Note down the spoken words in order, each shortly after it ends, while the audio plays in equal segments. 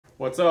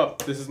What's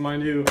up? This is my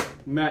new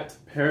Met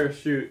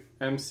Parachute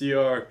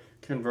MCR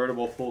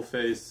convertible full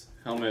face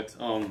helmet.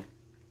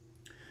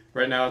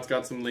 Right now it's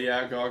got some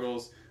LEAC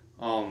goggles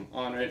on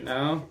right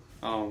now.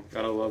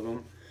 Gotta love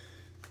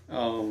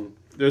them.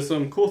 There's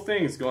some cool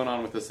things going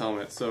on with this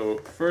helmet. So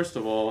first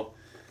of all,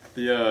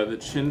 the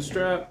chin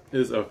strap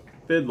is a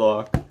fid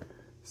lock.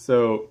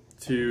 So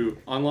to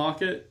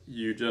unlock it,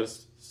 you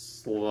just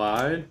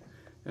slide,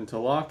 and to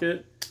lock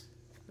it,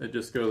 it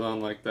just goes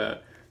on like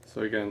that.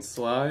 So again,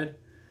 slide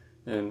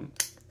and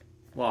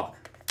lock.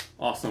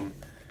 Awesome.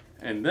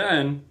 And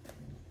then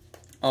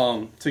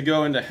to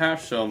go into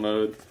half shell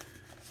mode,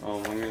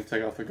 I'm going to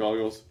take off the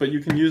goggles, but you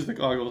can use the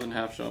goggles in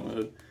half shell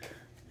mode.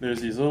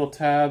 There's these little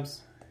tabs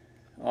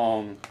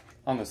on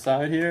the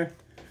side here,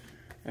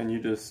 and you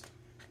just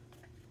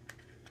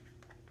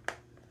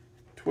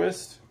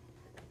twist,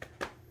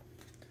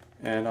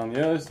 and on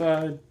the other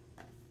side,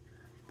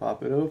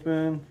 pop it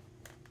open,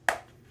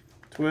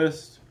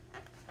 twist,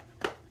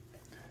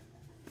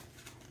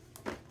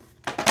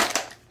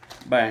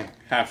 bang,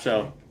 half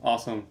shell.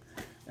 Awesome.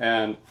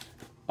 And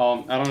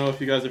I don't know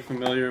if you guys are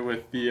familiar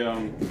with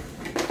the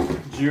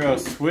Giro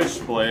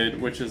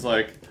switchblade, which is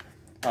like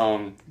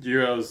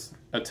Giro's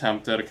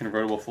attempt at a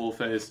convertible full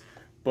face,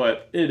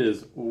 but it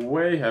is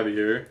way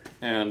heavier,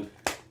 and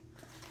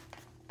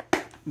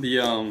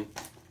the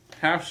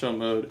half shell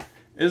mode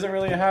isn't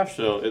really a half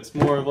shell. It's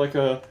more of like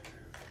a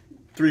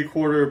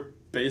 3/4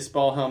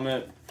 baseball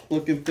helmet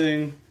looking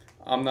thing.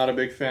 I'm not a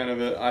big fan of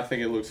it. I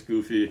think it looks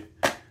goofy,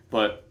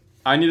 but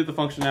I needed the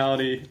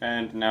functionality,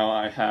 and now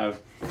I have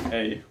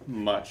a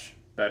much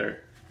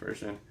better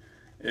version.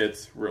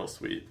 It's real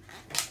sweet.